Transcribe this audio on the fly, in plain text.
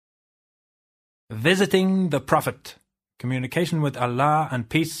Visiting the Prophet. Communication with Allah and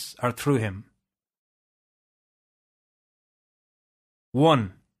peace are through him.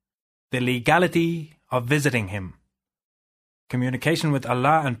 1. The legality of visiting him. Communication with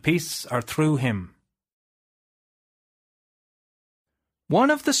Allah and peace are through him.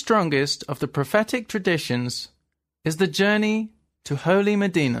 One of the strongest of the prophetic traditions is the journey to holy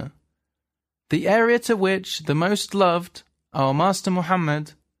Medina, the area to which the most loved, our Master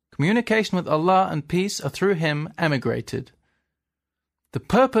Muhammad, communication with Allah and peace are through him, emigrated. The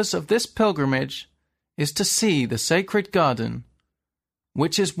purpose of this pilgrimage is to see the sacred garden,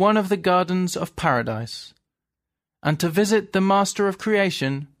 which is one of the gardens of paradise, and to visit the Master of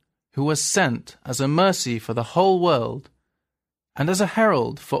creation, who was sent as a mercy for the whole world, and as a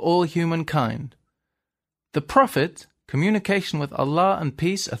herald for all humankind. The Prophet, communication with Allah and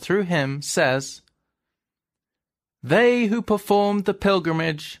peace are through him, says, "They who performed the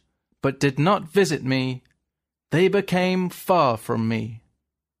pilgrimage but did not visit me, they became far from me."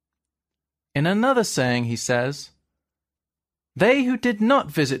 In another saying he says, "They who did not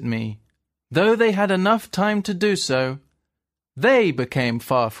visit me, though they had enough time to do so, they became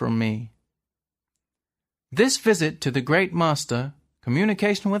far from me." This visit to the Great Master,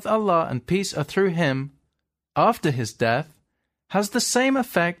 communication with Allah and peace are through him, after his death, has the same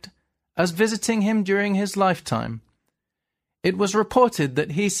effect as visiting him during his lifetime. It was reported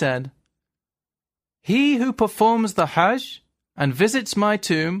that he said, "He who performs the Hajj and visits my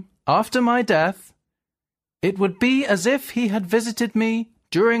tomb after my death, it would be as if he had visited me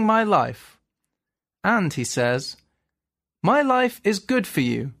during my life." And he says, "My life is good for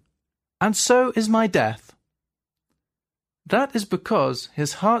you, and so is my death." That is because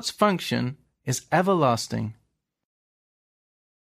his heart's function is everlasting.